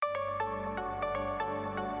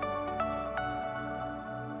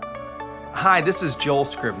Hi, this is Joel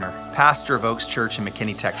Scrivener, pastor of Oaks Church in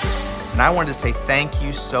McKinney, Texas, and I wanted to say thank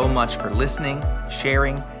you so much for listening,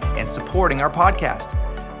 sharing, and supporting our podcast.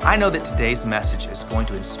 I know that today's message is going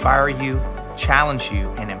to inspire you, challenge you,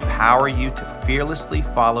 and empower you to fearlessly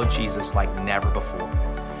follow Jesus like never before.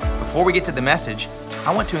 Before we get to the message,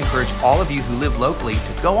 I want to encourage all of you who live locally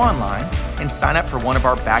to go online and sign up for one of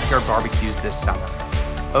our backyard barbecues this summer.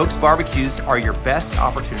 Oaks barbecues are your best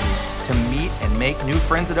opportunity to meet and make new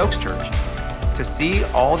friends at Oaks Church. To see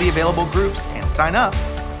all the available groups and sign up,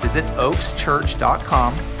 visit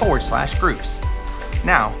oakschurch.com/groups.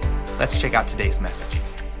 Now, let's check out today's message.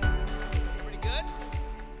 Pretty good?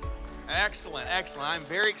 Excellent. I'm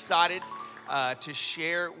very excited to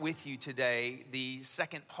share with you today the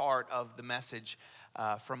second part of the message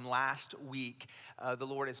from last week. The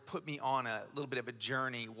Lord has put me on a little bit of a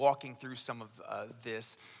journey walking through some of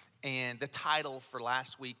this. And the title for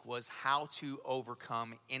last week was How to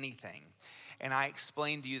Overcome Anything. And I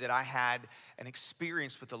explained to you that I had an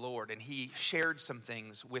experience with the Lord, and He shared some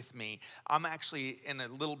things with me. I'm actually, in a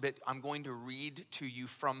little bit, I'm going to read to you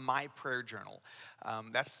from my prayer journal.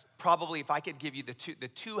 That's probably, if I could give you the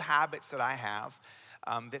two habits that I have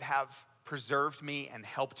that have preserved me and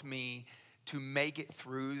helped me to make it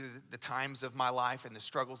through the times of my life and the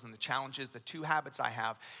struggles and the challenges. The two habits I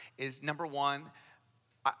have is, number one,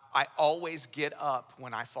 I always get up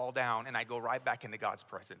when I fall down and I go right back into God's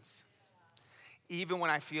presence. Even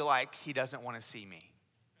when I feel like He doesn't want to see me.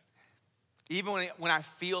 Even when I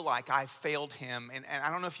feel like I failed Him. And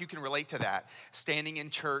I don't know if you can relate to that. Standing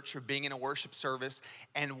in church or being in a worship service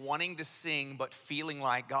and wanting to sing but feeling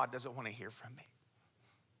like God doesn't want to hear from me.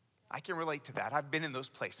 I can relate to that. I've been in those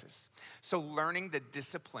places. So learning the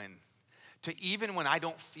discipline to, even when I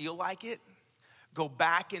don't feel like it, go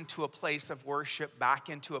back into a place of worship, back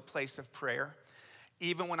into a place of prayer.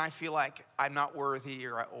 Even when I feel like I'm not worthy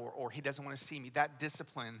or He doesn't want to see me, that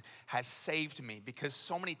discipline has saved me. Because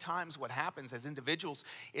so many times what happens as individuals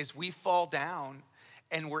is we fall down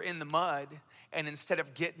and we're in the mud, and instead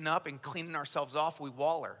of getting up and cleaning ourselves off, we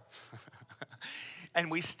waller. And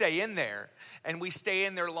we stay in there. And we stay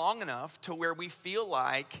in there long enough to where we feel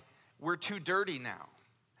like we're too dirty now.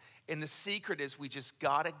 And the secret is we just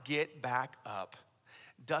got to get back up.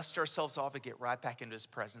 Dust ourselves off and get right back into His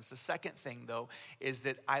presence. The second thing, though, is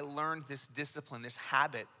that I learned this discipline, this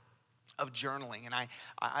habit of journaling. And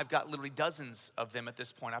I've got literally dozens of them at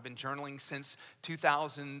this point. I've been journaling since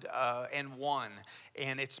 2001.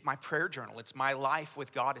 And it's my prayer journal. It's my life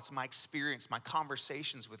with God. It's my experience, my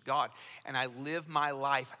conversations with God. And I live my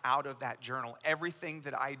life out of that journal. Everything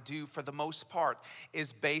that I do, for the most part,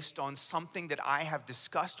 is based on something that I have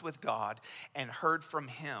discussed with God and heard from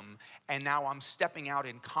Him. And now I'm stepping out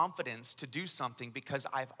in confidence to do something because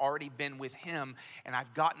I've already been with Him and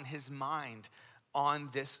I've gotten His mind on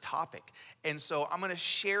this topic. And so I'm going to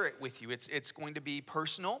share it with you. It's going to be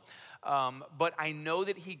personal, but I know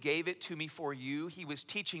that He gave it to me for you. He was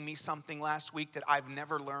teaching me something last week that I've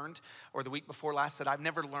never learned, or the week before last that I've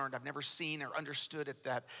never learned, I've never seen or understood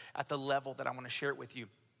at the level that I want to share it with you.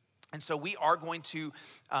 And so we are going to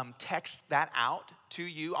text that out to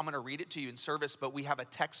you. I'm going to read it to you in service, but we have a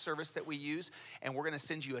text service that we use, and we're going to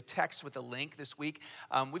send you a text with a link this week.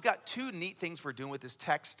 We've got two neat things we're doing with this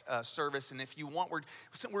text service, and if you want, we're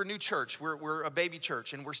a new church. We're a baby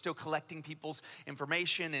church, and we're still collecting people's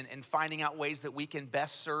information and finding out ways that we can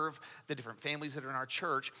best serve the different families that are in our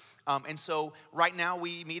church. And so right now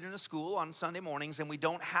we meet in a school on Sunday mornings, and we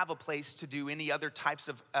don't have a place to do any other types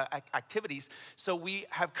of activities. So we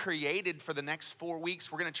have created for the next 4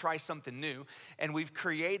 weeks, we're going to try something new. And we've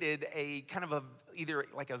created a kind of either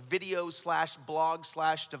like a video /blog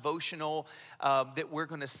 /devotional that we're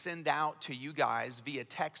going to send out to you guys via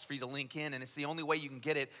text for you to link in. And it's the only way you can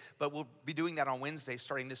get it. But we'll be doing that on Wednesday,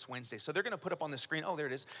 starting this Wednesday. So they're going to put up on the screen. Oh, there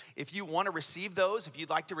it is. If you want to receive those, if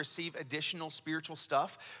you'd like to receive additional spiritual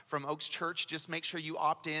stuff from Oaks Church, just make sure you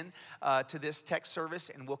opt in to this text service,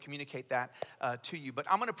 and we'll communicate that to you. But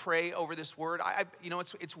I'm going to pray over this word.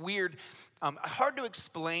 It's weird, hard to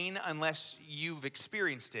explain unless you've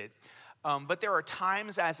experienced it. But there are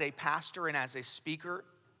times as a pastor and as a speaker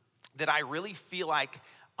that I really feel like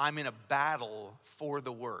I'm in a battle for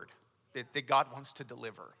the word that God wants to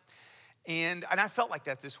deliver. And I felt like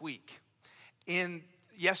that this week.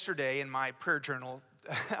 Yesterday in my prayer journal,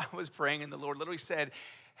 I was praying and the Lord literally said,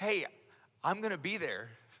 hey, I'm going to be there.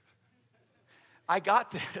 I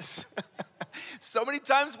got this. So many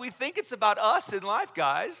times we think it's about us in life,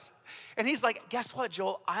 guys. And He's like, guess what,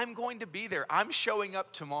 Joel? I'm going to be there. I'm showing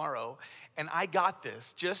up tomorrow, and I got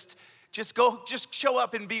this. Just just show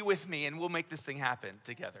up and be with me, and we'll make this thing happen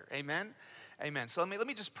together. Amen? Amen. So let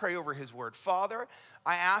me just pray over his word. Father,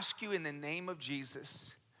 I ask you in the name of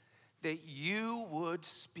Jesus that you would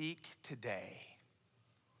speak today.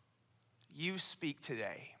 You speak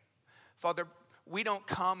today. Father, we don't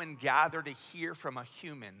come and gather to hear from a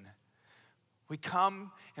human. We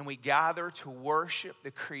come and we gather to worship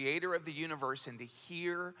the creator of the universe and to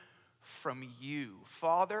hear from you.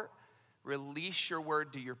 Father, release your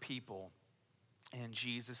word to your people. In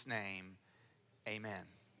Jesus' name, amen.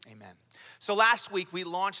 Amen. So last week we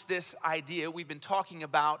launched this idea. We've been talking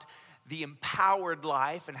about the empowered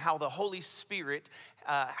life and how the Holy Spirit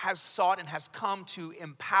has sought and has come to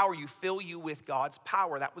empower you, fill you with God's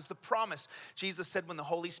power. That was the promise. Jesus said when the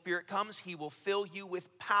Holy Spirit comes, he will fill you with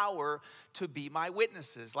power to be my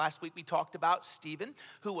witnesses. Last week we talked about Stephen,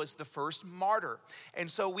 who was the first martyr. And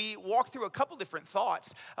so we walked through a couple different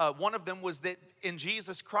thoughts. One of them was that in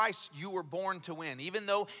Jesus Christ, you were born to win. Even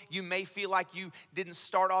though you may feel like you didn't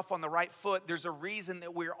start off on the right foot, there's a reason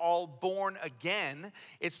that we're all born again.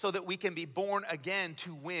 It's so that we can be born again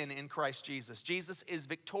to win in Christ Jesus. Jesus is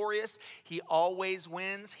victorious. He always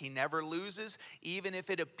wins. He never loses. Even if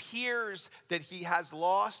it appears that he has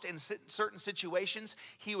lost in certain situations,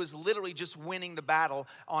 he was literally just winning the battle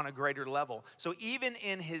on a greater level. So even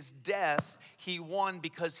in his death, he won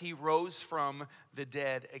because he rose from the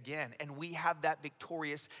dead again. And we have that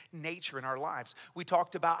victorious nature in our lives. We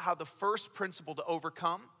talked about how the first principle to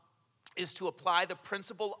overcome is to apply the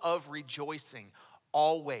principle of rejoicing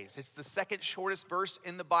always. It's the second shortest verse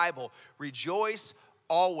in the Bible. Rejoice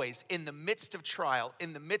always, in the midst of trial,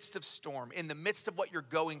 in the midst of storm, in the midst of what you're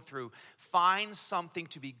going through. Find something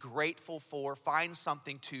to be grateful for. Find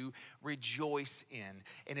something to rejoice in.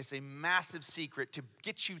 And it's a massive secret to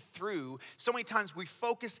get you through. So many times we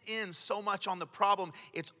focus in so much on the problem,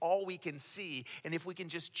 it's all we can see. And if we can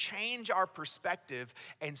just change our perspective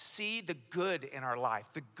and see the good in our life,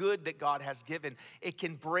 the good that God has given, it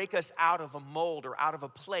can break us out of a mold or out of a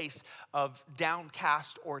place of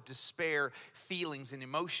downcast or despair feelings and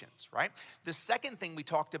emotions, right? The second thing we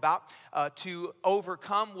talked about to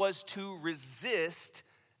overcome was to resist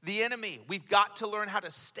the enemy. We've got to learn how to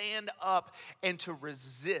stand up and to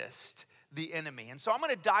resist the enemy. And so I'm going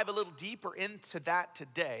to dive a little deeper into that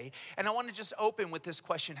today. And I want to just open with this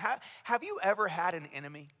question. Have you ever had an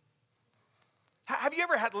enemy? Have you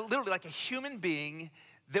ever had literally like a human being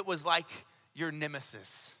that was like your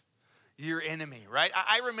nemesis, your enemy, right?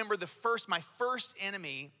 I remember my first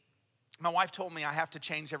enemy. My wife told me I have to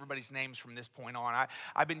change everybody's names from this point on.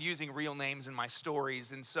 I've been using real names in my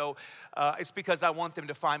stories, and so it's because I want them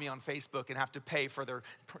to find me on Facebook and have to pay for their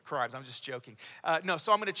crimes. I'm just joking. No,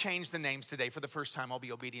 so I'm going to change the names today. For the first time, I'll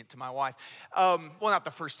be obedient to my wife. Well, not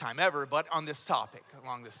the first time ever, but on this topic,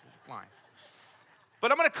 along this line.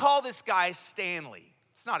 But I'm going to call this guy Stanley.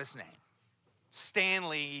 It's not his name.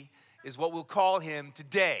 Stanley is what we'll call him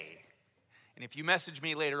today. And if you message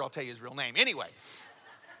me later, I'll tell you his real name. Anyway.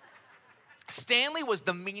 Stanley was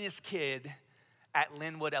the meanest kid at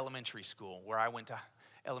Linwood Elementary School, where I went to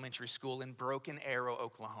elementary school in Broken Arrow,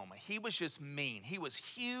 Oklahoma. He was just mean. He was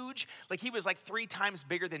huge. He was 3 times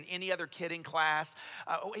bigger than any other kid in class.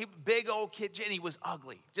 Big old kid, and he was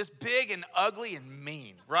ugly. Just big and ugly and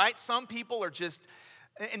mean, right? Some people are just,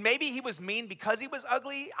 and maybe he was mean because he was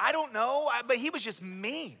ugly. I don't know, but he was just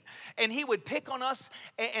mean. And he would pick on us,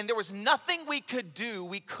 and there was nothing we could do.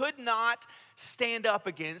 We could not stand up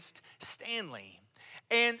against Stanley.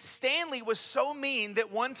 And Stanley was so mean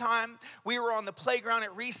that one time we were on the playground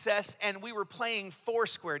at recess and we were playing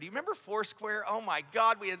Foursquare. Do you remember Foursquare? Oh my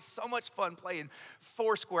God, we had so much fun playing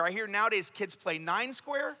Foursquare. I hear nowadays kids play Nine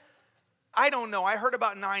Square. I don't know. I heard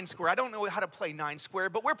about Nine Square. I don't know how to play Nine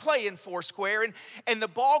Square, but we're playing Foursquare, and the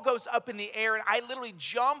ball goes up in the air, and I literally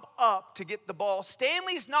jump up to get the ball.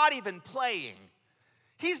 Stanley's not even playing.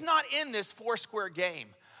 He's not in this Foursquare game.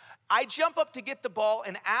 I jump up to get the ball,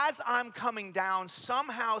 and as I'm coming down,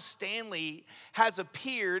 somehow Stanley has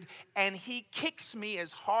appeared, and he kicks me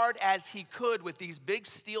as hard as he could with these big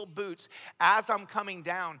steel boots as I'm coming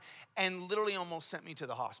down, and literally almost sent me to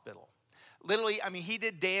the hospital. Literally, he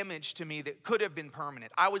did damage to me that could have been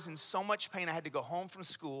permanent. I was in so much pain, I had to go home from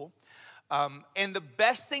school. And the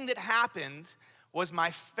best thing that happened was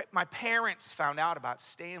my parents found out about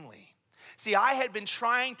Stanley. See, I had been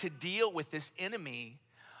trying to deal with this enemy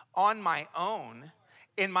on my own,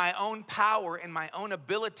 in my own power, in my own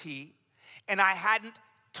ability, and I hadn't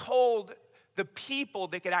told the people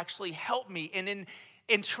that could actually help me. And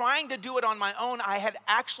in trying to do it on my own, I had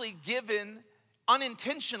actually given,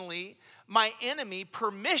 unintentionally, my enemy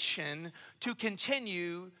permission to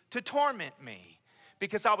continue to torment me.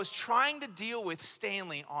 because I was trying to deal with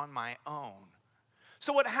Stanley on my own.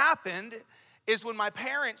 So what happened is when my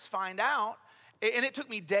parents find out, and it took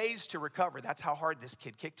me days to recover. That's how hard this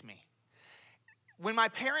kid kicked me. When my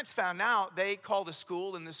parents found out, they called the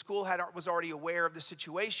school, and the school was already aware of the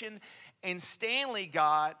situation. And Stanley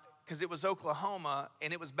got, because it was Oklahoma,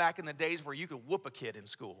 and it was back in the days where you could whoop a kid in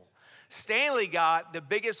school. Stanley got the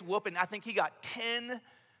biggest whooping. I think he got 10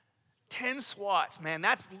 swats, man.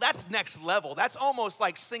 That's next level. That's almost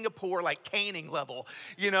like Singapore, like caning level,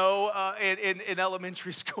 in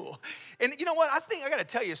elementary school. And you know what? I got to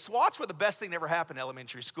tell you, swats were the best thing that ever happened in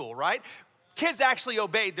elementary school, right? Kids actually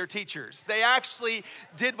obeyed their teachers. They actually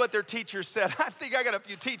did what their teachers said. I think I got a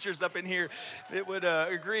few teachers up in here that would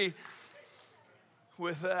agree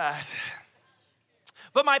with that.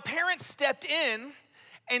 But my parents stepped in,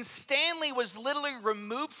 and Stanley was literally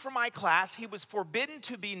removed from my class. He was forbidden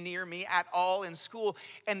to be near me at all in school.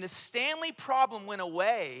 And the Stanley problem went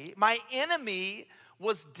away. My enemy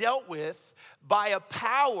was dealt with by a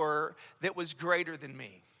power that was greater than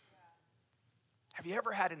me. Have you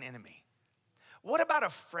ever had an enemy? What about a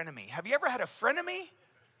frenemy? Have you ever had a frenemy?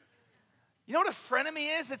 You know what a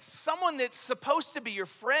frenemy is? It's someone that's supposed to be your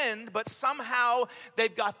friend, but somehow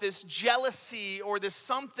they've got this jealousy or this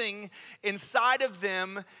something inside of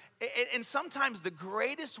them. And sometimes the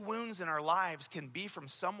greatest wounds in our lives can be from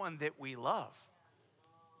someone that we love.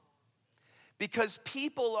 Because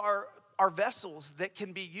people are vessels that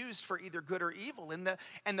can be used for either good or evil.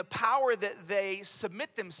 And the power that they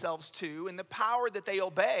submit themselves to and the power that they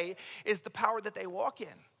obey is the power that they walk in.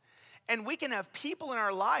 And we can have people in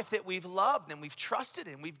our life that we've loved and we've trusted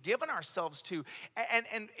and we've given ourselves to.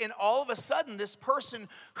 And all of a sudden, this person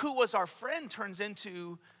who was our friend turns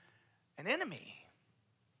into an enemy.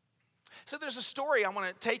 So there's a story I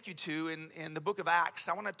want to take you to in the book of Acts.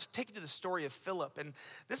 I want to take you to the story of Philip. And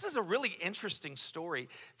this is a really interesting story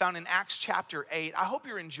found in Acts chapter 8. I hope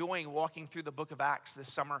you're enjoying walking through the book of Acts this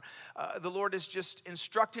summer. The Lord has just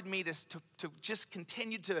instructed me to just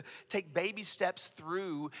continue to take baby steps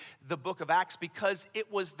through the book of Acts because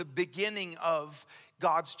it was the beginning of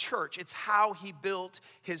God's church. It's how he built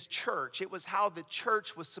his church. It was how the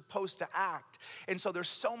church was supposed to act. And so there's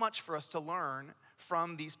so much for us to learn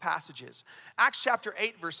from these passages. Acts chapter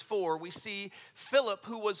 8, verse 4, we see Philip,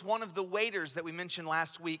 who was one of the waiters that we mentioned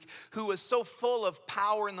last week, who was so full of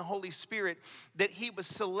power in the Holy Spirit that he was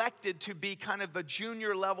selected to be kind of a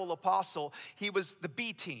junior level apostle. He was the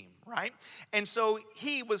B team, right? And so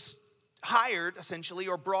he was hired, essentially,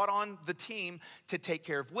 or brought on the team to take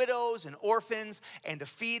care of widows and orphans and to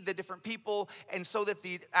feed the different people, and so that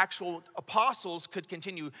the actual apostles could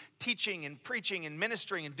continue teaching and preaching and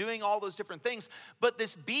ministering and doing all those different things. But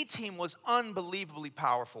this B team was unbelievably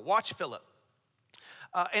powerful. Watch Philip.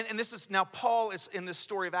 And this is now Paul is in this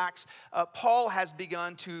story of Acts. Paul has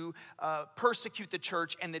begun to persecute the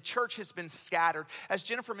church, and the church has been scattered. As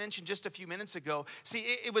Jennifer mentioned just a few minutes ago, see,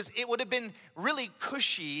 it would have been really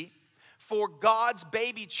cushy for God's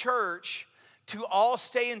baby church to all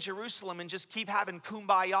stay in Jerusalem and just keep having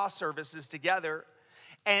kumbaya services together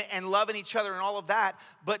and loving each other and all of that.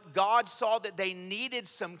 But God saw that they needed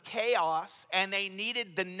some chaos and they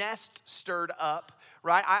needed the nest stirred up,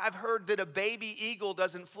 right? I've heard that a baby eagle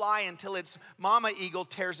doesn't fly until its mama eagle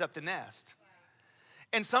tears up the nest.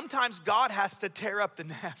 And sometimes God has to tear up the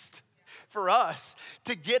nest for us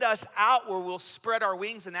to get us out where we'll spread our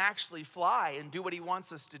wings and actually fly and do what he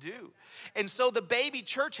wants us to do. And so the baby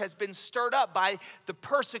church has been stirred up by the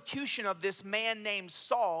persecution of this man named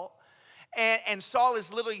Saul. And Saul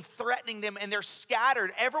is literally threatening them, and they're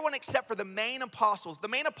scattered. Everyone except for the main apostles. The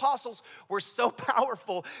main apostles were so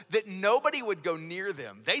powerful that nobody would go near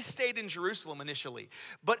them. They stayed in Jerusalem initially.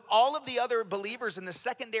 But all of the other believers and the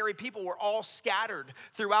secondary people were all scattered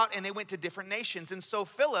throughout, and they went to different nations. And so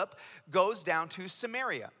Philip goes down to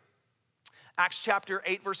Samaria. Acts chapter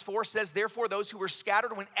 8, verse 4 says, "Therefore those who were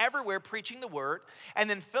scattered went everywhere preaching the word. And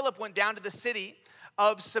then Philip went down to the city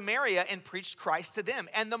of Samaria and preached Christ to them.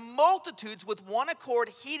 And the multitudes with one accord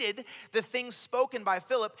heeded the things spoken by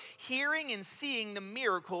Philip, hearing and seeing the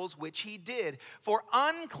miracles which he did. For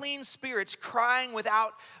unclean spirits crying with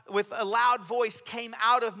a loud voice came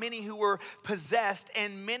out of many who were possessed,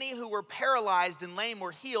 and many who were paralyzed and lame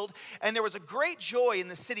were healed. And there was a great joy in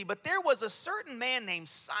the city. But there was a certain man named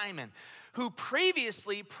Simon, who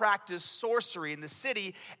previously practiced sorcery in the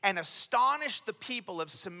city and astonished the people of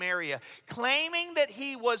Samaria, claiming that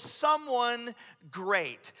he was someone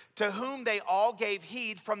great, to whom they all gave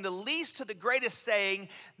heed, from the least to the greatest, saying,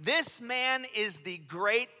 'This man is the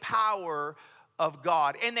great power of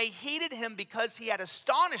God. And they hated him because he had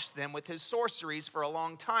astonished them with his sorceries for a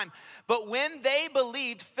long time. But when they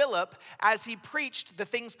believed Philip as he preached the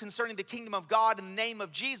things concerning the kingdom of God in the name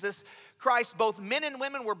of Jesus Christ, both men and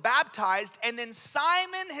women were baptized. And then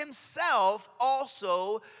Simon himself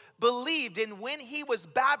also believed. And when he was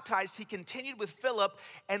baptized, he continued with Philip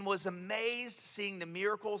and was amazed seeing the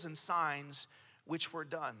miracles and signs which were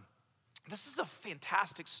done. This is a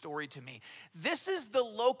fantastic story to me. This is the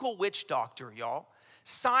local witch doctor, y'all.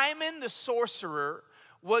 Simon the sorcerer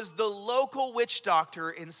was the local witch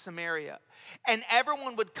doctor in Samaria. And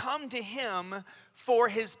everyone would come to him for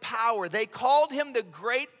his power. They called him the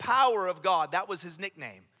great power of God. That was his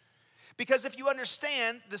nickname. Because if you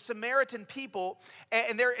understand the Samaritan people,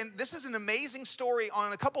 and this is an amazing story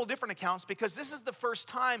on a couple of different accounts, because this is the first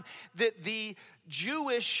time that the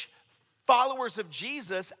Jewish followers of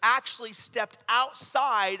Jesus actually stepped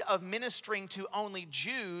outside of ministering to only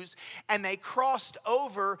Jews, and they crossed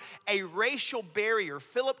over a racial barrier.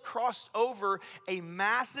 Philip crossed over a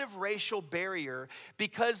massive racial barrier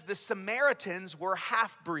because the Samaritans were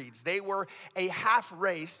half-breeds. They were a half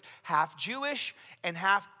race, half Jewish and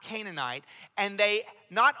half Canaanite, and they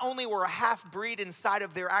not only were a half-breed inside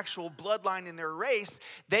of their actual bloodline in their race,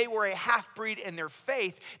 they were a half-breed in their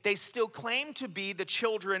faith. They still claimed to be the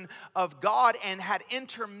children of God and had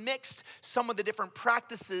intermixed some of the different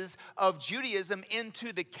practices of Judaism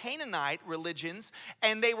into the Canaanite religions,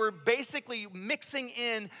 and they were basically mixing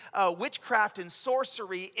in witchcraft and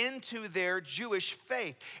sorcery into their Jewish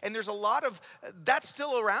faith. And there's a lot of, that's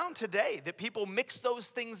still around today, that people mix those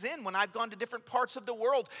things in. When I've gone to different parts of the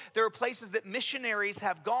world, there are places that missionaries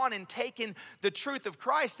have gone and taken the truth of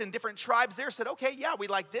Christ, and different tribes there said, okay, yeah, we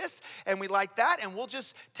like this and we like that, and we'll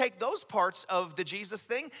just take those parts of the Jesus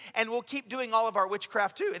thing and we'll keep doing all of our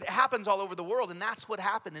witchcraft too. It happens all over the world, and that's what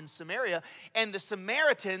happened in Samaria. And the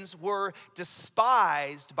Samaritans were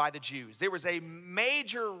despised by the Jews. There was a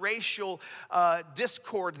major racial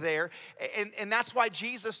discord there, and that's why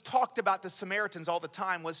Jesus talked about the Samaritans all the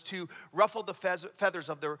time, was to ruffle the feathers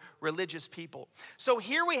of the religious people. So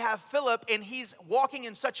here we have Philip, and he's walking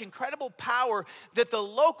in such incredible power that the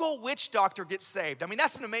local witch doctor gets saved. I mean,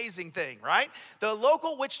 that's an amazing thing, right? The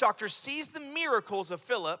local witch doctor sees the miracles of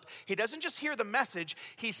Philip. He doesn't just hear the message,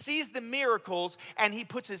 he sees the miracles, and he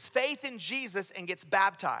puts his faith in Jesus and gets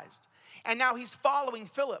baptized. And now he's following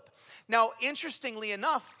Philip. Now, interestingly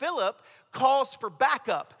enough, Philip calls for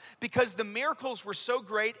backup because the miracles were so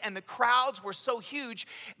great and the crowds were so huge,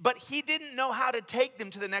 but he didn't know how to take them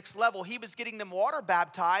to the next level. He was getting them water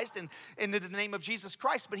baptized and in the name of Jesus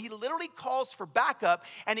Christ, but he literally calls for backup,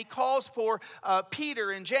 and he calls for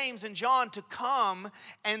Peter and James and John to come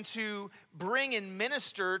and to bring and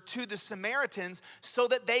minister to the Samaritans so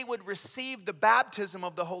that they would receive the baptism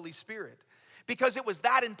of the Holy Spirit. Because it was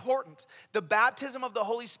that important. The baptism of the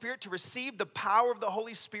Holy Spirit, to receive the power of the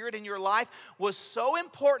Holy Spirit in your life, was so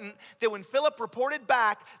important that when Philip reported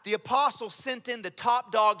back, the apostles sent in the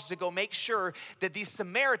top dogs to go make sure that these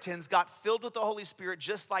Samaritans got filled with the Holy Spirit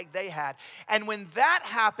just like they had. And when that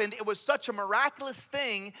happened, it was such a miraculous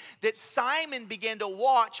thing that Simon began to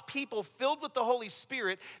watch people filled with the Holy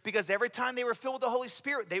Spirit, because every time they were filled with the Holy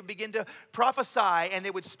Spirit, they would begin to prophesy and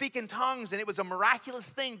they would speak in tongues, and it was a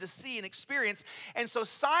miraculous thing to see and experience. And so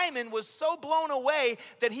Simon was so blown away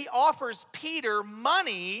that he offers Peter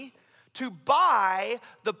money to buy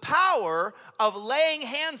the power of laying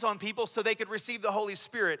hands on people so they could receive the Holy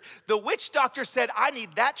Spirit. The witch doctor said, I need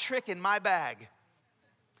that trick in my bag.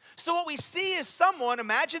 So what we see is someone,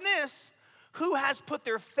 imagine this, who has put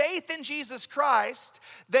their faith in Jesus Christ.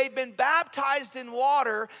 They've been baptized in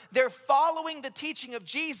water. They're following the teaching of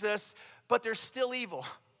Jesus, but they're still evil.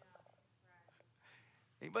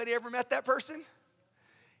 Anybody ever met that person?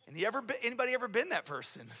 Anybody ever been that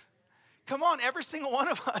person? Come on, every single one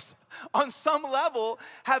of us on some level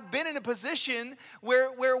have been in a position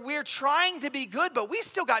where we're trying to be good, but we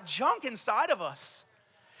still got junk inside of us.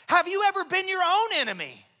 Have you ever been your own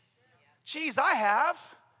enemy? Geez, I have.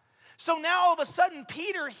 So now all of a sudden,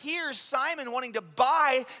 Peter hears Simon wanting to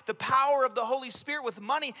buy the power of the Holy Spirit with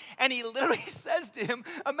money, and he literally says to him,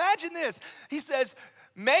 imagine this. He says,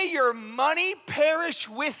 may your money perish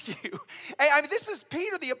with you. I mean, this is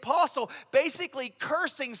Peter the apostle basically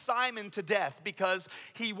cursing Simon to death because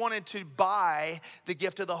he wanted to buy the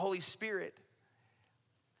gift of the Holy Spirit.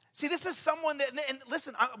 See, this is someone that, and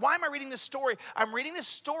listen, why am I reading this story? I'm reading this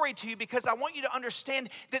story to you because I want you to understand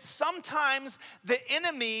that sometimes the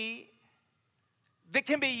enemy that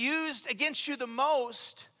can be used against you the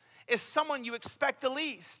most is someone you expect the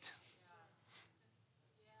least.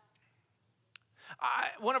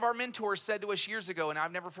 One of our mentors said to us years ago, and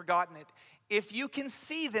I've never forgotten it, if you can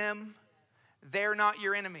see them, they're not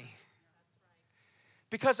your enemy.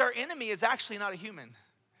 Because our enemy is actually not a human.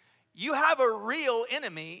 You have a real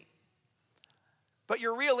enemy, but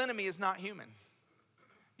your real enemy is not human.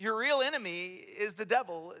 Your real enemy is the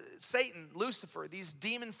devil, Satan, Lucifer, these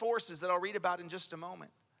demon forces that I'll read about in just a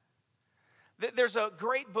moment. There's a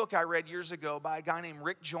great book I read years ago by a guy named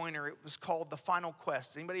Rick Joyner. It was called The Final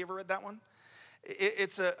Quest. Anybody ever read that one?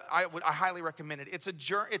 I highly recommend it.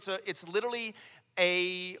 It's literally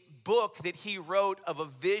a book that he wrote of a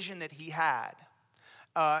vision that he had.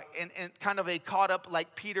 And kind of caught up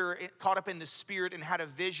like Peter, caught up in the Spirit and had a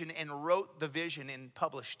vision and wrote the vision and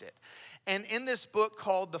published it. And in this book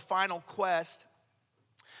called The Final Quest,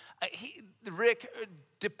 Rick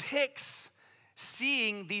depicts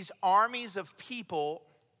seeing these armies of people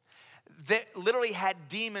that literally had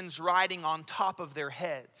demons riding on top of their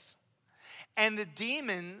heads. And the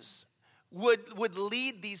demons would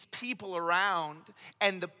lead these people around,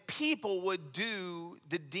 and the people would do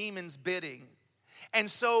the demons' bidding. And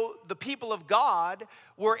so the people of God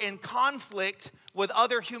were in conflict with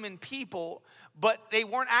other human people, but they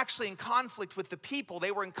weren't actually in conflict with the people.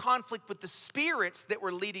 They were in conflict with the spirits that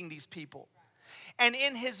were leading these people. And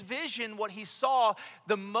in his vision, what he saw,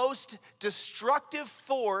 the most destructive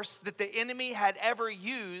force that the enemy had ever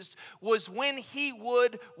used was when he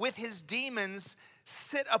would, with his demons,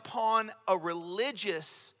 sit upon a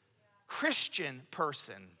religious Christian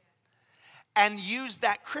person and use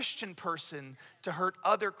that Christian person to hurt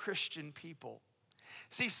other Christian people.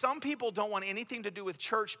 See, some people don't want anything to do with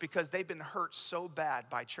church because they've been hurt so bad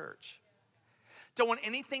by church. Don't want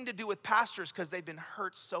anything to do with pastors because they've been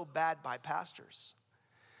hurt so bad by pastors.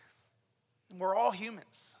 We're all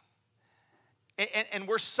humans. And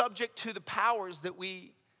we're subject to the powers that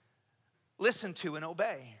we listen to and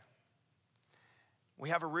obey. We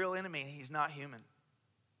have a real enemy and he's not human.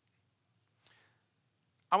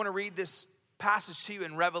 I want to read this passage to you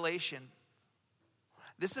in Revelation.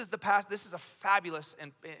 This is a fabulous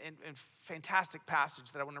and fantastic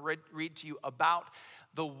passage that I want to read to you about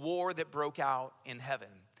the war that broke out in heaven.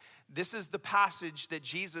 This is the passage that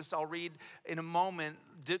Jesus, I'll read in a moment,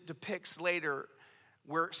 depicts later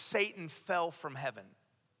where Satan fell from heaven.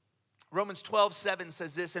 Romans 12:7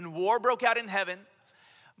 says this, and war broke out in heaven.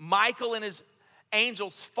 Michael and his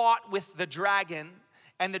angels fought with the dragon,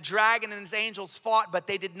 and the dragon and his angels fought, but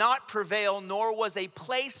they did not prevail, nor was a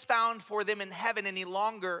place found for them in heaven any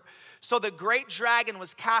longer. So the great dragon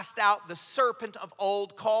was cast out, the serpent of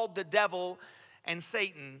old, called the devil and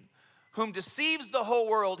Satan, whom deceives the whole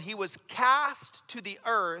world. He was cast to the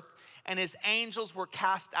earth, and his angels were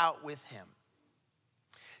cast out with him.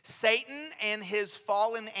 Satan and his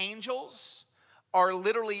fallen angels are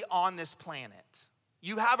literally on this planet.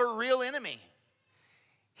 You have a real enemy.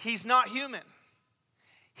 He's not human.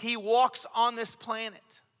 He walks on this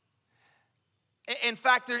planet. In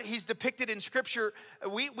fact, he's depicted in Scripture.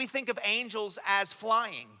 We think of angels as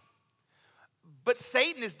flying. But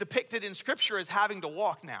Satan is depicted in Scripture as having to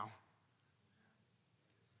walk now.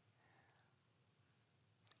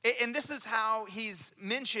 And this is how he's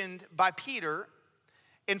mentioned by Peter.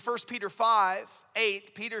 In 1 Peter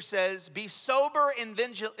 5:8, Peter says, be sober and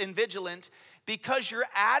vigilant, because your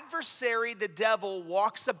adversary, the devil,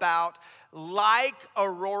 walks about like a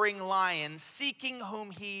roaring lion, seeking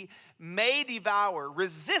whom he may devour.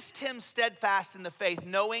 Resist him steadfast in the faith,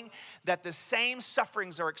 knowing that the same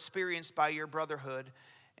sufferings are experienced by your brotherhood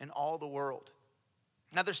in all the world.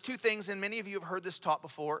 Now, there's two things, and many of you have heard this taught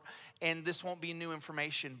before, and this won't be new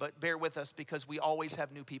information, but bear with us because we always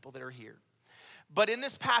have new people that are here. But in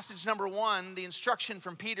this passage, number one, the instruction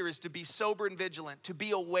from Peter is to be sober and vigilant, to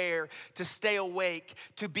be aware, to stay awake,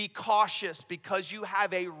 to be cautious, because you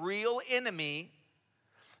have a real enemy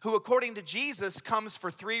who, according to Jesus, comes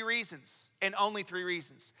for three reasons, and only three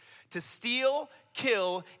reasons: to steal,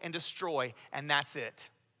 kill, and destroy, and that's it.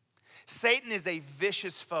 Satan is a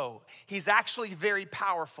vicious foe. He's actually very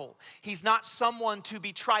powerful. He's not someone to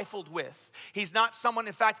be trifled with. He's not someone,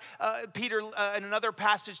 in fact, Peter in another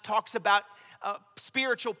passage talks about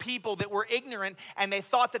spiritual people that were ignorant, and they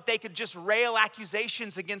thought that they could just rail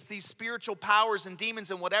accusations against these spiritual powers and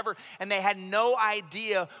demons and whatever, and they had no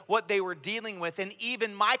idea what they were dealing with. And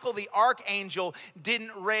even Michael the archangel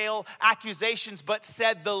didn't rail accusations, but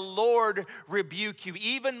said, the Lord rebuke you.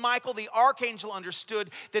 Even Michael the archangel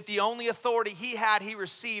understood that the only authority he had, he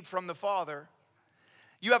received from the Father.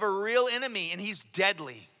 You have a real enemy, and he's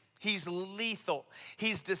deadly. He's lethal.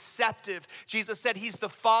 He's deceptive. Jesus said he's the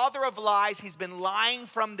father of lies. He's been lying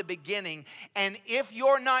from the beginning. And if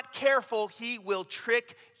you're not careful, he will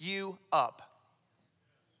trick you up.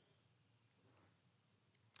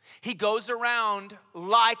 He goes around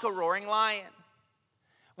like a roaring lion.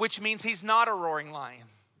 which means he's not a roaring lion.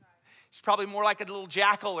 He's probably more like a little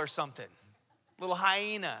jackal or something, a little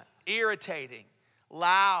hyena, irritating,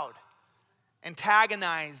 loud,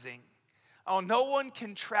 antagonizing. Oh, no one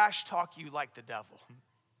can trash talk you like the devil.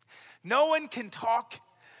 No one can talk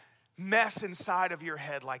mess inside of your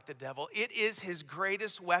head like the devil. It is his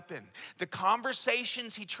greatest weapon. The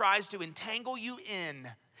conversations he tries to entangle you in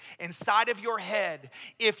inside of your head,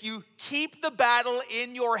 if you keep the battle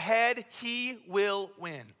in your head, he will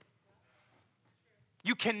win.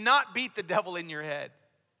 You cannot beat the devil in your head.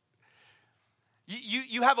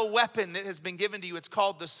 You have a weapon that has been given to you. It's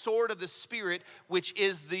called the sword of the Spirit, which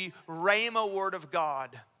is the Rhema word of God.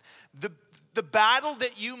 The battle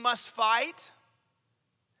that you must fight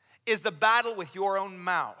is the battle with your own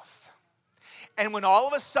mouth. And when all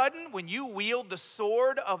of a sudden, when you wield the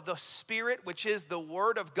sword of the Spirit, which is the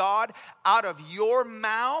word of God, out of your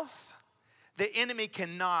mouth, the enemy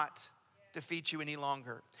cannot defeat you any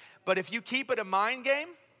longer. But if you keep it a mind game,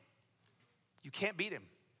 you can't beat him.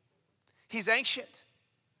 He's ancient.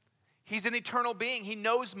 He's an eternal being. He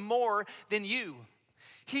knows more than you.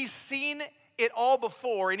 He's seen it all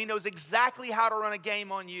before, and he knows exactly how to run a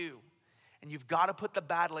game on you. And you've got to put the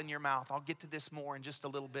battle in your mouth. I'll get to this more in just a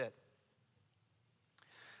little bit.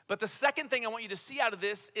 But the second thing I want you to see out of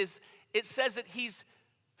this is it says that he's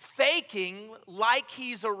faking like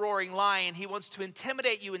he's a roaring lion. He wants to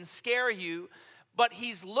intimidate you and scare you, but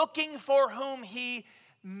he's looking for whom he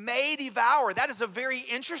may devour. That is a very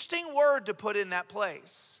interesting word to put in that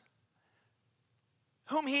place.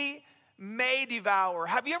 Whom he may devour.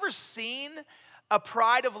 Have you ever seen a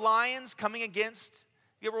pride of lions coming against?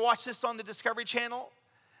 You ever watch this on the Discovery Channel?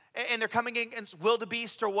 And they're coming against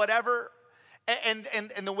wildebeest or whatever, and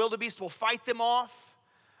the wildebeest will fight them off.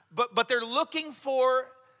 But they're looking for,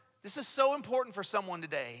 this is so important for someone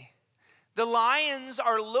today. The lions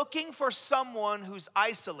are looking for someone who's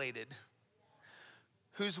isolated,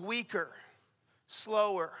 who's weaker,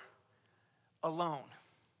 slower, alone.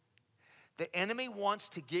 The enemy wants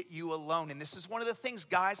to get you alone. And this is one of the things,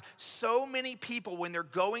 guys, so many people, when they're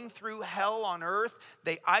going through hell on earth,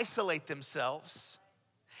 they isolate themselves.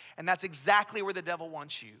 And that's exactly where the devil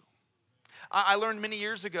wants you. I learned many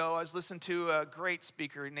years ago, I was listening to a great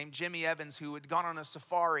speaker named Jimmy Evans who had gone on a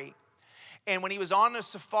safari. And when he was on a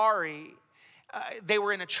safari, they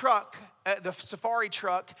were in a truck, the safari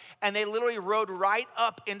truck, and they literally rode right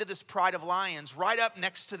up into this pride of lions, right up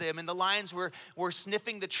next to them. And the lions were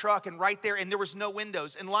sniffing the truck and right there, and there was no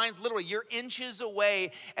windows. And lions, literally, you're inches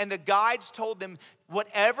away. And the guides told them,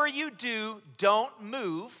 whatever you do, don't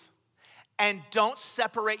move and don't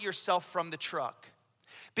separate yourself from the truck.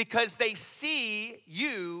 Because they see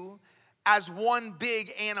you as one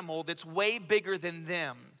big animal that's way bigger than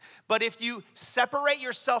them. But if you separate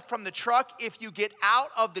yourself from the truck, if you get out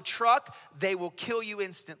of the truck, they will kill you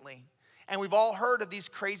instantly. And we've all heard of these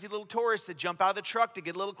crazy little tourists that jump out of the truck to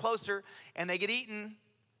get a little closer and they get eaten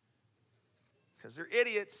because they're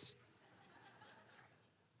idiots.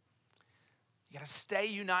 You got to stay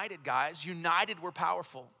united, guys. United, we're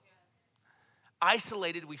powerful.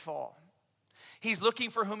 Isolated, we fall. He's looking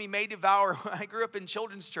for whom he may devour. When I grew up in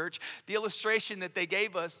children's church, the illustration that they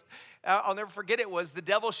gave us, I'll never forget it, was the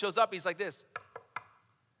devil shows up. He's like this.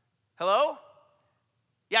 Hello?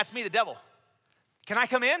 Yeah, it's me, the devil. Can I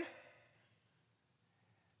come in?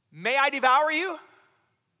 May I devour you?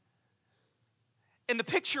 And the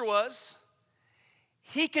picture was,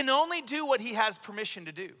 he can only do what he has permission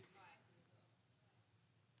to do.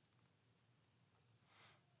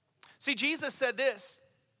 See, Jesus said this,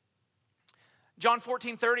 John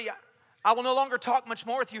 14:30, I will no longer talk much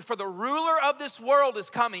more with you, for the ruler of this world is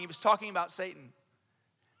coming. He was talking about Satan.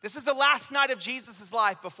 This is the last night of Jesus'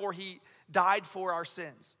 life before he died for our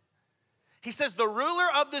sins. He says, the ruler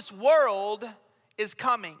of this world is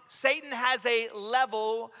coming. Satan has a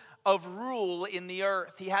level of rule in the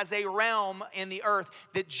earth. He has a realm in the earth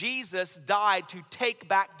that Jesus died to take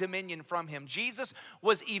back dominion from him. Jesus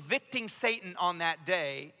was evicting Satan on that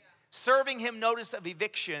day, serving him notice of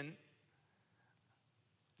eviction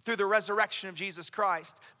through the resurrection of Jesus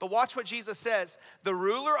Christ. But watch what Jesus says. The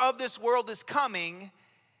ruler of this world is coming,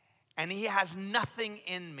 and he has nothing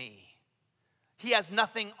in me. He has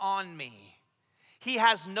nothing on me. He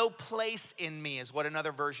has no place in me, is what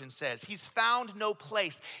another version says. He's found no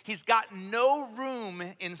place. He's got no room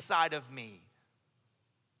inside of me.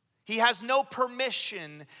 He has no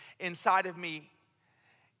permission inside of me.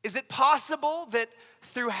 Is it possible that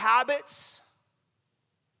through habits,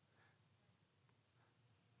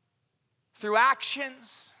 through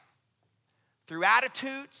actions, through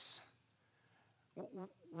attitudes,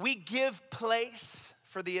 we give place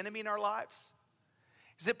for the enemy in our lives?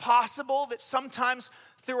 Is it possible that sometimes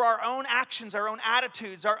through our own actions, our own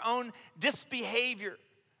attitudes, our own disbehavior,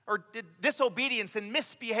 or disobedience and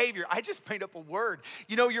misbehavior. I just made up a word.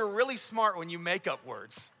 You know, you're really smart when you make up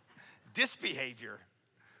words. Disbehavior.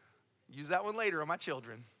 Use that one later on my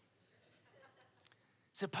children.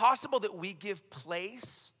 Is it possible that we give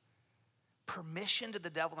permission to the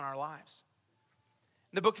devil in our lives?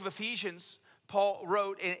 In the book of Ephesians, Paul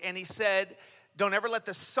wrote, and he said, don't ever let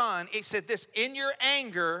the sun, he said this, in your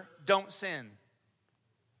anger, don't sin.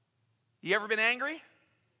 You ever been angry?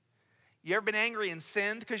 You ever been angry and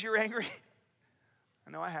sinned because you're angry?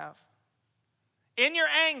 I know I have. In your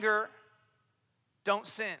anger, don't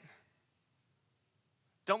sin.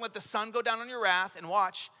 Don't let the sun go down on your wrath, and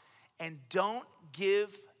watch, and don't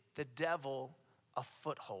give the devil a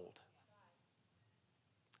foothold.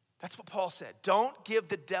 That's what Paul said. Don't give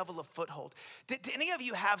the devil a foothold. Did any of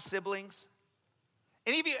you have siblings?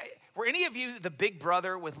 Were any of you the big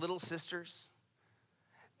brother with little sisters?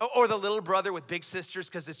 Or the little brother with big sisters?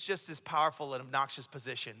 Because it's just as powerful and obnoxious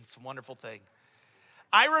position. It's a wonderful thing.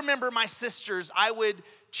 I remember my sisters, I would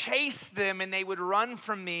chase them and they would run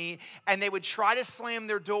from me and they would try to slam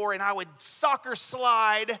their door and I would soccer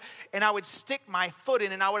slide and I would stick my foot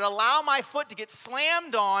in and I would allow my foot to get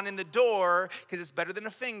slammed on in the door because it's better than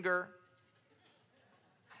a finger.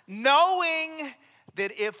 Knowing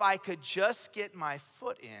that if I could just get my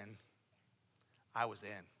foot in, I was in.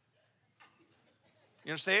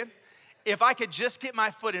 You understand? If I could just get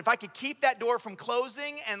my foot in, if I could keep that door from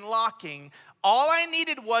closing and locking, all I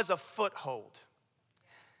needed was a foothold.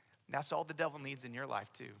 That's all the devil needs in your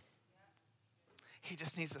life too. He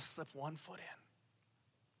just needs to slip one foot in.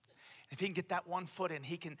 If he can get that one foot in,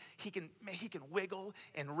 he can wiggle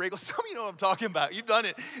and wriggle. Some of you know what I'm talking about. You've done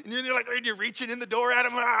it. And you're like, you're reaching in the door at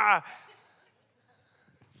him. Ah.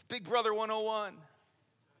 It's Big Brother 101.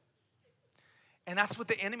 And that's what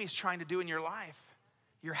the enemy's trying to do in your life.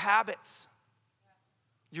 Your habits,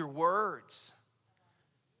 your words,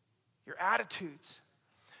 your attitudes,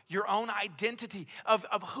 your own identity of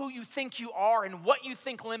who you think you are and what you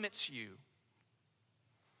think limits you.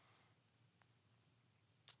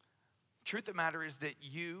 Truth of the matter is that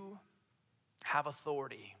you have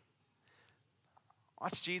authority.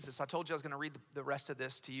 Watch Jesus. I told you I was going to read the rest of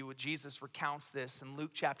this to you. Jesus recounts this in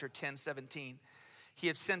Luke chapter 10:17. He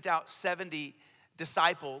had sent out 70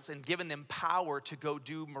 disciples and given them power to go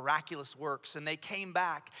do miraculous works. And they came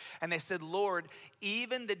back and they said, Lord,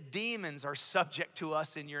 even the demons are subject to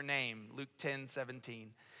us in your name. Luke 10:17.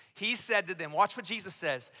 He said to them, watch what Jesus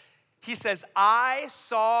says. He says, I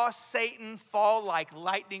saw Satan fall like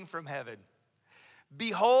lightning from heaven.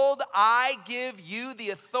 Behold, I give you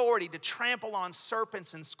the authority to trample on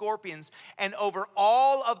serpents and scorpions and over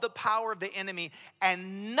all of the power of the enemy,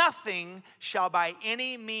 and nothing shall by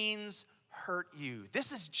any means hurt you.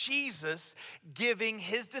 This is Jesus giving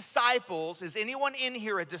his disciples. Is anyone in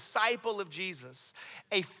here a disciple of Jesus?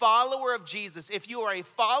 A follower of Jesus? If you are a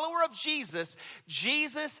follower of Jesus,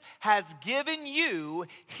 Jesus has given you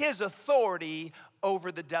his authority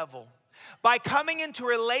over the devil. By coming into a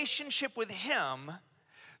relationship with him,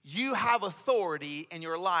 you have authority in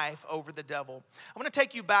your life over the devil. I'm going to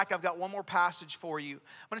take you back. I've got one more passage for you.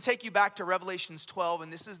 I'm going to take you back to Revelations 12,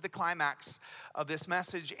 and this is the climax of this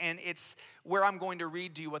message, and it's where I'm going to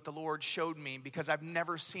read to you what the Lord showed me because I've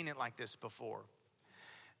never seen it like this before.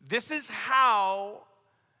 This is how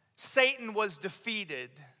Satan was defeated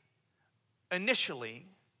initially,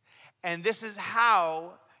 and this is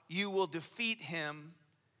how you will defeat him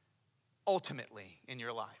ultimately in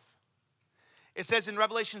your life. It says in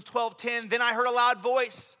Revelation 12:10, then I heard a loud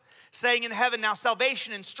voice saying in heaven, now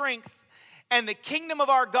salvation and strength and the kingdom of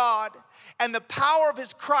our God and the power of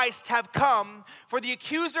his Christ have come, for the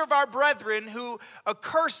accuser of our brethren who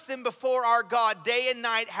accursed them before our God day and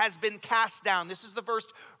night has been cast down. This is the verse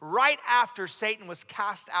right after Satan was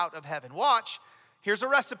cast out of heaven. Watch, here's a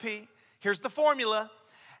recipe, here's the formula.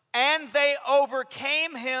 And they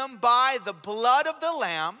overcame him by the blood of the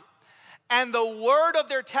Lamb and the word of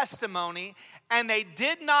their testimony, and they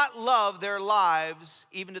did not love their lives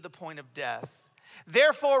even to the point of death.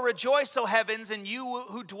 Therefore rejoice, O heavens, and you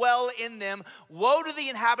who dwell in them. Woe to the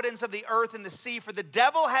inhabitants of the earth and the sea, for the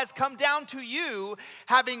devil has come down to you,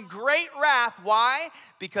 having great wrath. Why?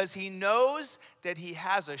 Because he knows that he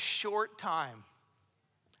has a short time.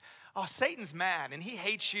 Oh, Satan's mad and he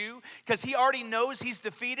hates you because he already knows he's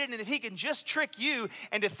defeated, and if he can just trick you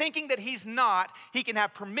into thinking that he's not, he can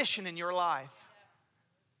have permission in your life.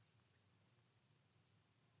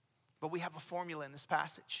 But we have a formula in this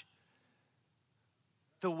passage.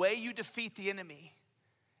 The way you defeat the enemy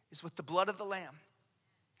is with the blood of the Lamb,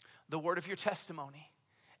 the word of your testimony,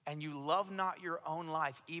 and you love not your own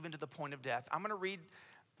life even to the point of death. I'm going to read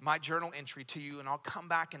my journal entry to you, and I'll come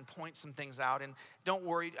back and point some things out. And don't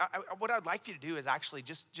worry, what I'd like you to do is actually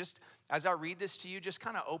just as I read this to you, just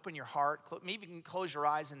kind of open your heart. Maybe you can close your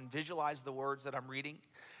eyes and visualize the words that I'm reading.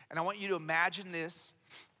 And I want you to imagine this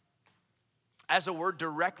as a word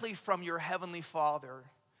directly from your Heavenly Father,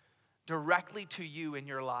 directly to you in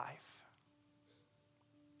your life.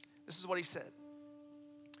 This is what he said.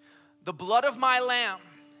 The blood of my lamb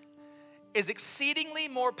is exceedingly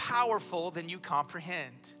more powerful than you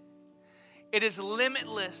comprehend. It is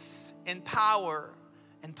limitless in power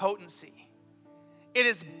and potency. It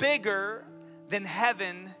is bigger than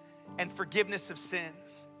heaven and forgiveness of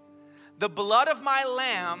sins. The blood of my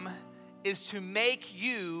lamb is to make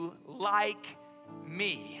you like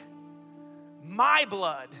me. My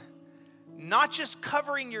blood, not just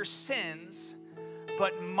covering your sins,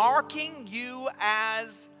 but marking you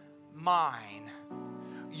as mine.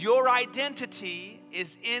 Your identity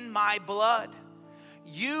is in my blood.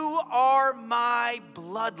 You are my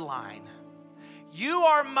bloodline. You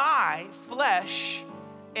are my flesh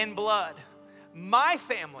and blood. My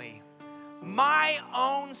family, my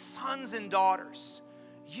own sons and daughters.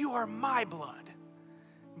 You are my blood.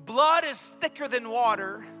 Blood is thicker than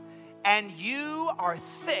water, and you are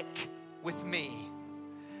thick with me.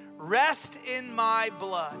 Rest in my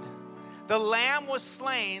blood. The Lamb was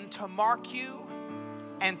slain to mark you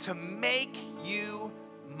and to make you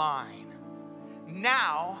mine.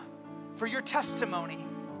 Now, for your testimony,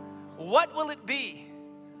 what will it be?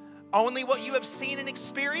 Only what you have seen and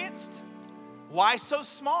experienced? Why so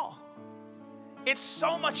small? It's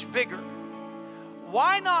so much bigger.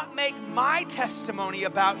 Why not make my testimony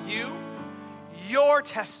about you your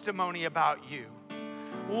testimony about you?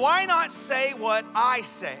 Why not say what I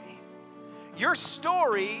say? Your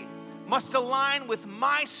story must align with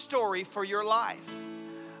my story for your life.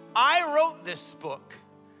 I wrote this book.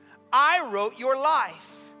 I wrote your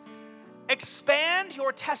life. Expand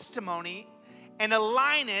your testimony and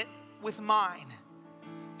align it with mine.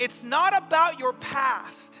 It's not about your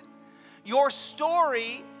past. Your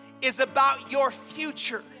story is about your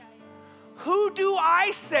future. Who do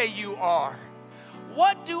I say you are?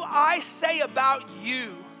 What do I say about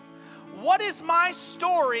you? What is my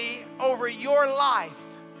story over your life?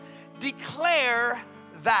 Declare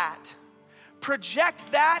that.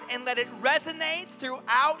 Project that and let it resonate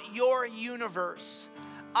throughout your universe.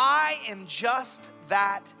 I am just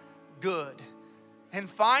that good. And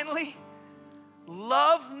finally,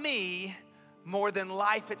 love me more than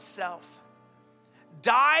life itself.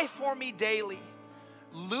 Die for me daily.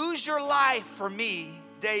 Lose your life for me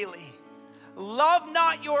daily. Love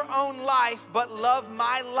not your own life, but love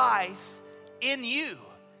my life in you.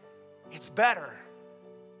 It's better.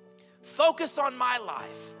 Focus on my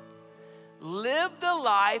life. Live the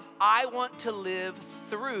life I want to live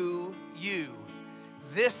through you.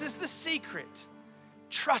 This is the secret.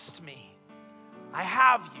 Trust me, I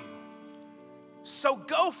have you. So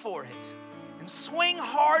go for it and swing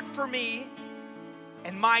hard for me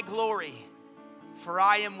and my glory, for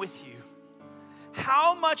I am with you.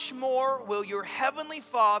 How much more will your heavenly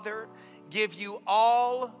Father give you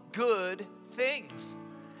all good things?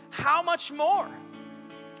 How much more?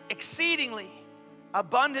 Exceedingly,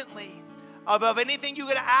 abundantly, above anything you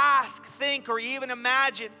could ask, think, or even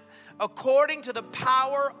imagine, according to the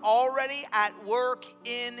power already at work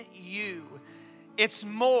in you. It's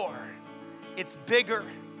more, it's bigger,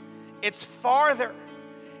 it's farther.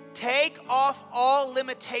 Take off all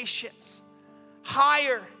limitations.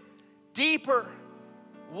 Higher, deeper,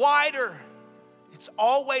 wider. It's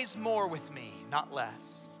always more with me, not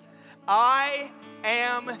less. I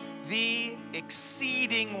am the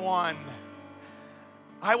exceeding one.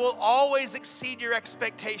 I will always exceed your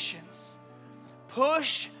expectations.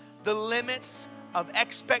 Push the limits of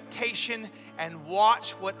expectation and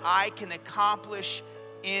watch what I can accomplish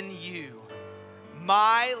in you.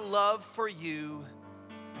 My love for you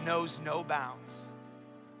knows no bounds.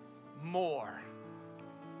 More.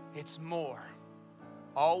 It's more.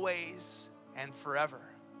 Always and forever.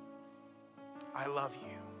 I love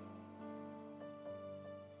you.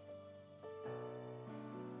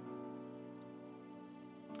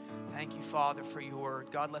 Thank you, Father, for your word.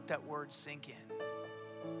 God, let that word sink in.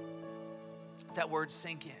 Let that word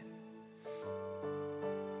sink in.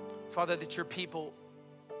 Father, that your people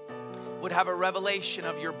would have a revelation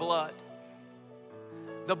of your blood.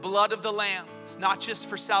 The blood of the Lamb. It's not just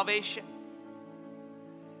for salvation.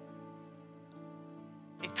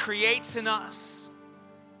 It creates in us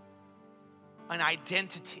an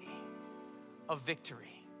identity of victory.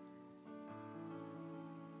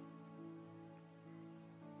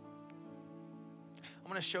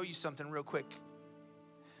 I'm going to show you something real quick.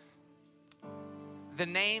 The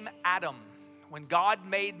name Adam, when God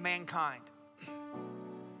made mankind,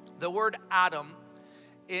 the word Adam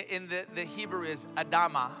in the Hebrew is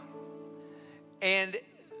Adama. And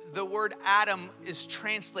the word Adam is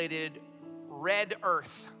translated red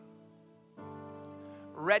earth,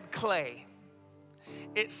 red clay.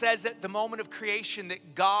 It says at the moment of creation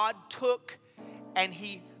that God took and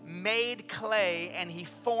he made clay and he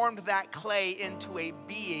formed that clay into a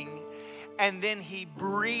being, and then he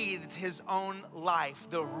breathed his own life,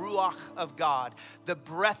 the Ruach of God, the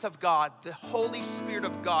breath of God, the Holy Spirit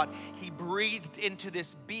of God. He breathed into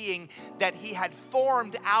this being that he had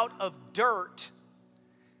formed out of dirt.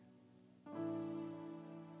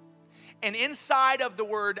 And inside of the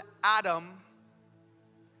word Adam,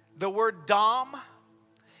 the word Dam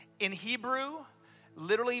in Hebrew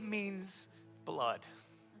literally means blood.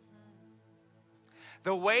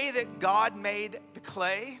 The way that God made the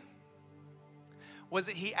clay was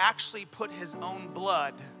that he actually put his own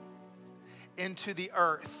blood into the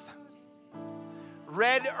earth.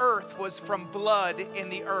 Red earth was from blood in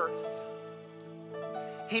the earth.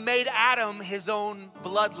 He made Adam his own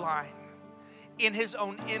bloodline, in his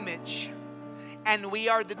own image. And we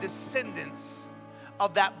are the descendants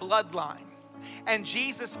of that bloodline. And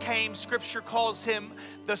Jesus came, scripture calls him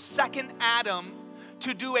the second Adam,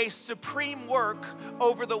 to do a supreme work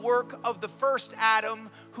over the work of the first Adam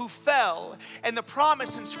who fell. And the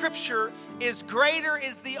promise in scripture is greater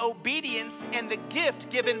is the obedience and the gift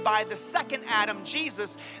given by the second Adam,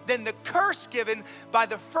 Jesus, than the curse given by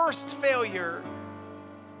the first failure,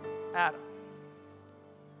 Adam.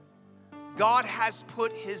 God has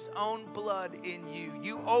put his own blood in you.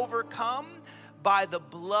 You overcome by the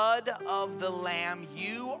blood of the Lamb.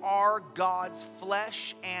 You are God's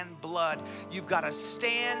flesh and blood. You've got to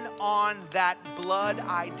stand on that blood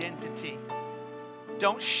identity.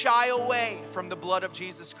 Don't shy away from the blood of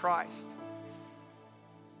Jesus Christ,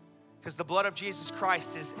 because the blood of Jesus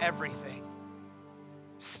Christ is everything.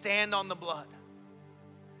 Stand on the blood.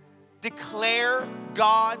 Declare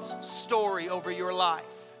God's story over your life.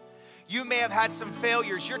 You may have had some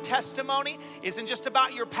failures. Your testimony isn't just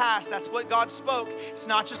about your past. That's what God spoke. It's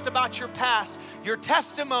not just about your past. Your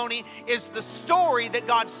testimony is the story that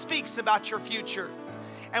God speaks about your future.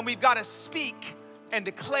 And we've got to speak and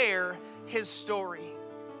declare his story.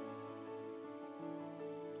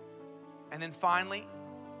 And then finally,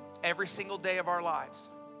 every single day of our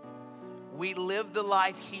lives, we live the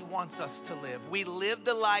life he wants us to live. We live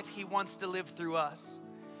the life he wants to live through us.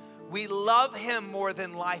 We love him more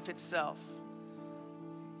than life itself.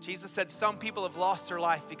 Jesus said some people have lost their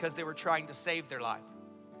life because they were trying to save their life.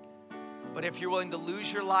 But if you're willing to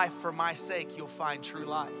lose your life for my sake, you'll find true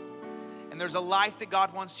life. And there's a life that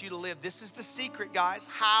God wants you to live. This is the secret, guys,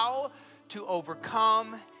 how to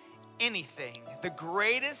overcome anything. The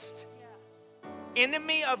greatest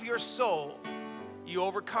enemy of your soul, you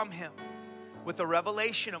overcome him with a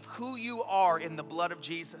revelation of who you are in the blood of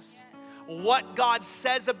Jesus. What God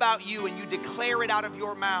says about you, and you declare it out of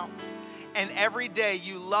your mouth. And every day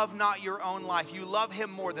you love not your own life. You love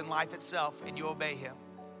him more than life itself, and you obey him.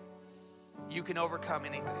 You can overcome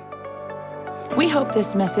anything. We hope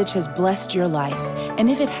this message has blessed your life. And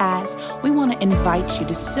if it has, we want to invite you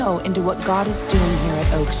to sow into what God is doing here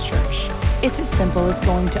at Oaks Church. It's as simple as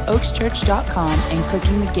going to oakschurch.com and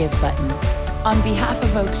clicking the Give button. On behalf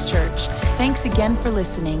of Oaks Church, thanks again for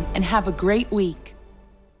listening, and have a great week.